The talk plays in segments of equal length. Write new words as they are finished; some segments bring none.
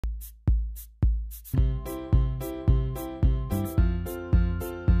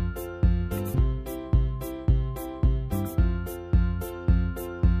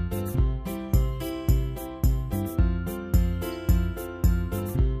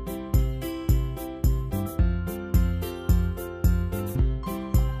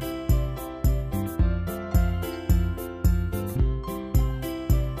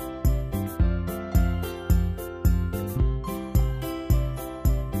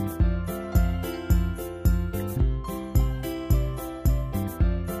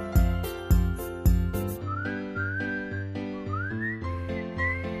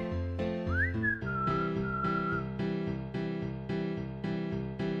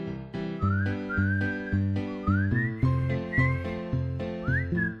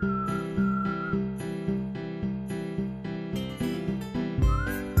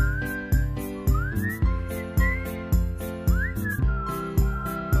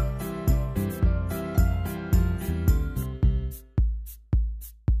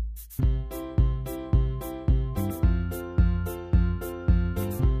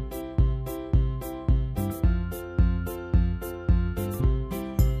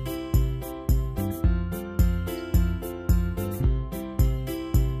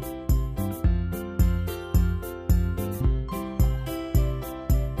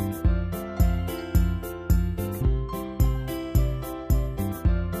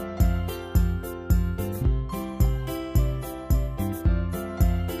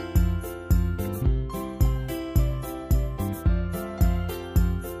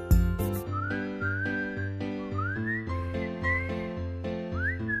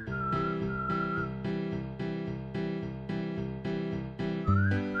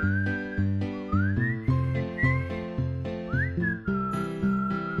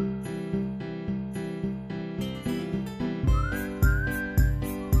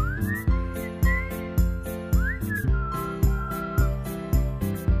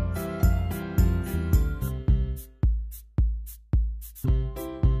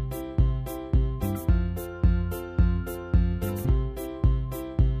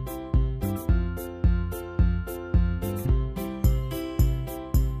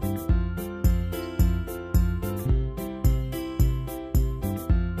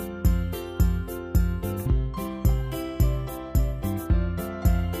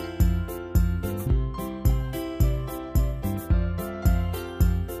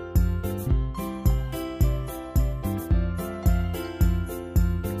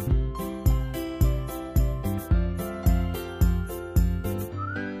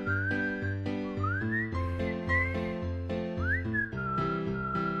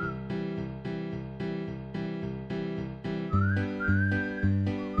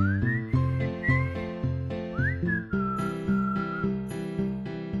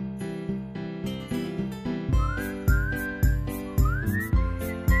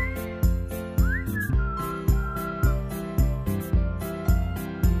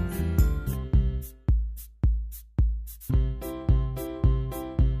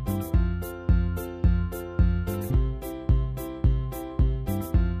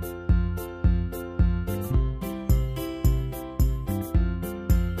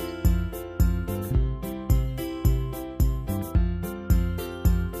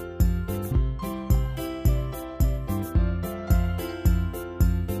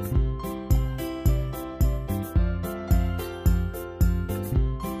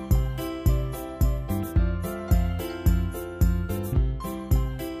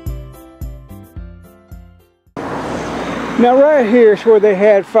Now right here is where they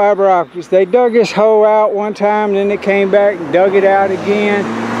had fiber optics. They dug this hole out one time, and then they came back and dug it out again.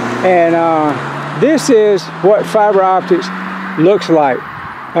 And this is what fiber optics looks like.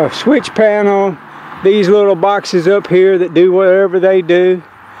 A switch panel, these little boxes up here that do whatever they do.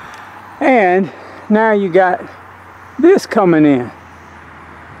 And now you got this coming in.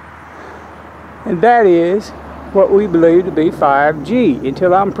 And that is what we believe to be 5G.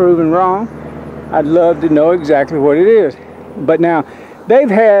 Until I'm proven wrong, I'd love to know exactly what it is. But now, they've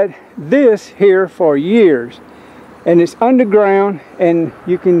had this here for years. And it's underground, and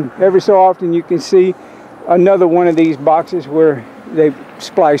you can, every so often, you can see another one of these boxes where they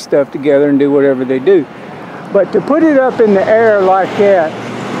splice stuff together and do whatever they do. But to put it up in the air like that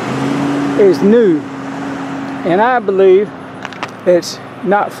is new. And I believe it's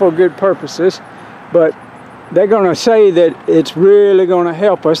not for good purposes, but they're going to say that it's really going to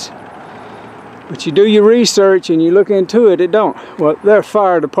help us. But you do your research and you look into it, it don't. Well, their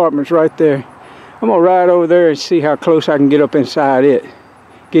fire department's right there. I'm going to ride over there and see how close I can get up inside it.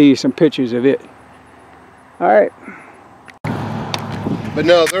 Give you some pictures of it. All right. But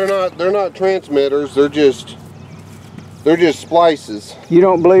no, they're not transmitters. They're just splices. You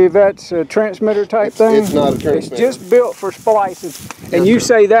don't believe that's a transmitter type thing? It's not a transmitter. It's just built for splices. And you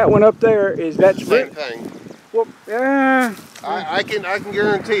say that one up there is that's same thing. Well, I can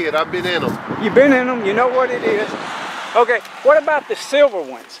guarantee it. I've been in them. You've been in them. You know what it is. Okay. What about the silver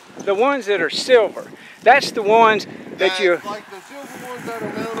ones? The ones that are silver. That's the ones that you. Like the silver ones that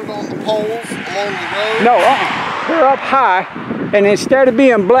are mounted on the poles along the road. No, they're up high, and instead of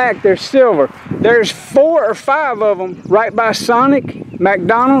being black, they're silver. There's 4 or 5 of them right by Sonic,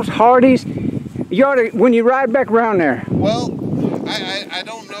 McDonald's, Hardee's. You ought to, when you ride back around there. Well, I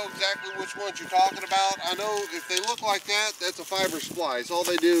don't know exactly which ones you're talking about. I know if they look like that, that's a fiber splice. All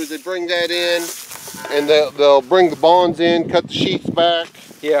they do is they bring that in, and they'll bring the bonds in, cut the sheets back,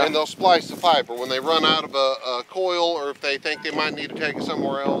 and they'll splice the fiber. When they run out of a coil, or if they think they might need to take it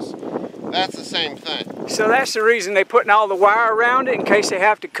somewhere else, that's the same thing. So that's the reason they're putting all the wire around it in case they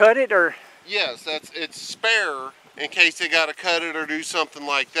have to cut it, or? Yes, it's spare in case they got to cut it or do something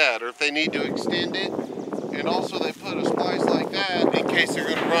like that, or if they need to extend it. And also they put a splice like that in case they're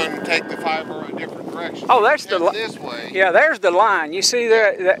going to run and take the fiber a different direction. Oh, that's the line. This way. Yeah, there's the line. You see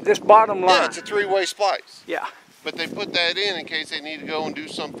there, this bottom line? Yeah, it's a 3-way splice. Yeah. But they put that in case they need to go and do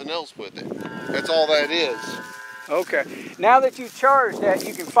something else with it. That's all that is. Okay. Now that you charge that,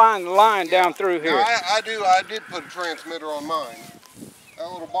 you can find the line down through here. Now, I did put a transmitter on mine. That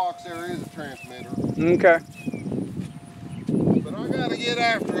little box there is a transmitter. Okay. But I got to get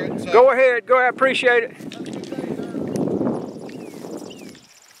after it. So. Go ahead. Go ahead. Appreciate it.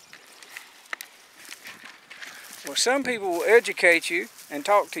 Well, some people will educate you and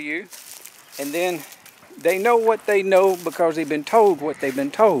talk to you, and then they know what they know because they've been told what they've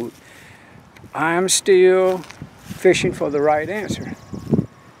been told. I'm still fishing for the right answer.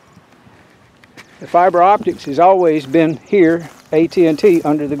 The fiber optics has always been here, AT&T,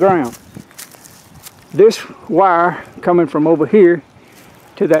 under the ground. This wire coming from over here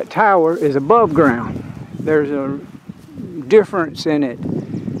to that tower is above ground. There's a difference in it.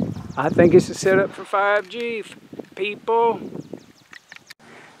 I think it's a setup for 5G, people.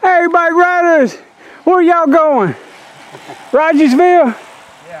 Hey, bike riders, where y'all going? Rogersville?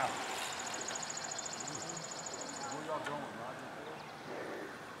 Yeah.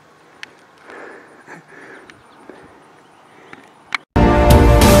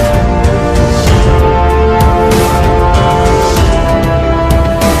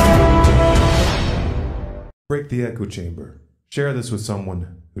 Break the echo chamber. Share this with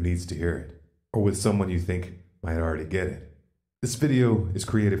someone who needs to hear it, or with someone you think might already get it. This video is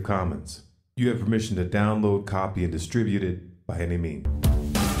Creative Commons. You have permission to download, copy, and distribute it by any means.